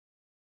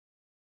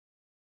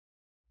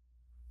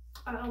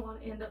I don't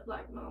want to end up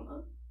like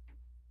Mama.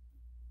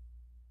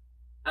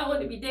 I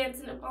want to be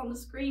dancing up on the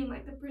screen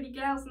like the pretty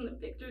gals in the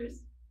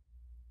pictures.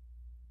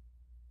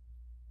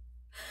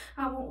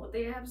 I want what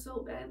they have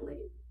so badly.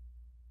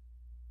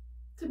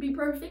 To be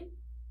perfect.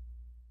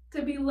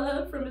 To be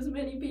loved from as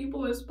many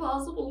people as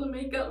possible to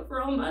make up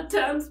for all my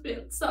time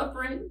spent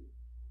suffering.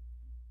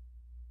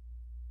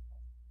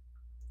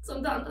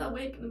 Sometimes I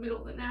wake in the middle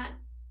of the night.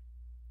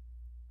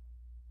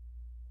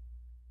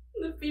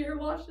 The fear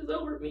washes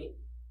over me.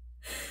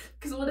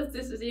 Because what if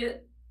this is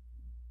it?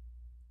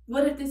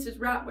 What if this is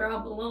right where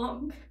I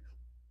belong?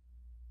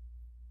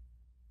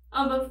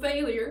 I'm a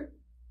failure.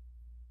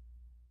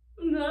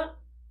 I'm not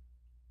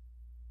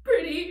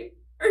pretty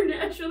or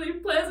naturally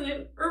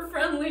pleasant or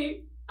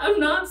friendly. I'm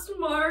not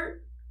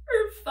smart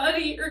or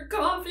funny or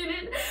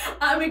confident.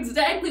 I'm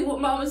exactly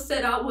what Mama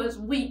said I was,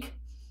 weak.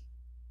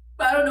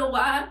 I don't know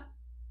why.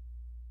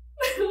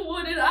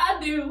 What did I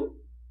do?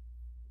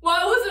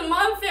 Why wasn't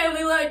my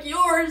family like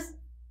yours?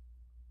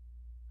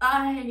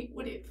 I hate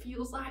what it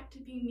feels like to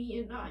be me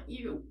and not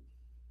you.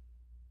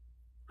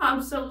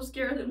 I'm so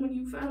scared that when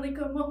you finally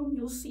come home,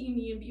 you'll see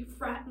me and be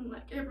frightened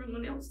like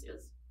everyone else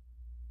is.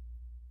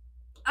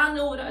 I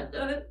know what I've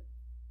done.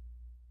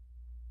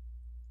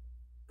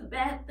 The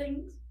bad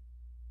things.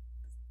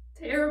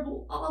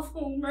 Terrible,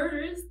 awful,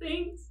 murderous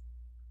things.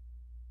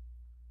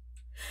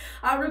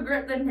 I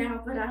regret them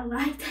now, but I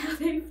liked how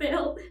they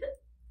felt.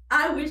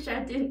 I wish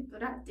I didn't,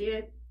 but I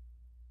did.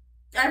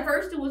 At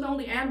first, it was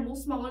only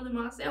animals smaller than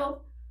myself.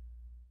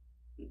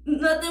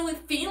 Nothing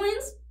with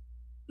feelings.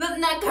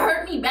 Nothing that could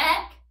hurt me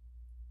back.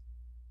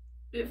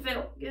 It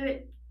felt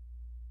good.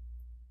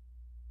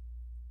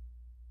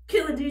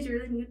 Killing dudes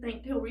earlier than you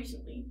think till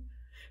recently.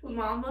 With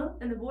Mama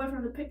and the boy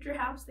from the picture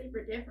house, they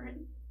were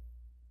different.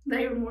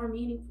 They were more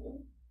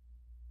meaningful.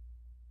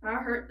 I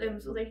hurt them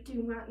so they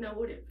too might know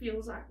what it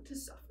feels like to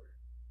suffer.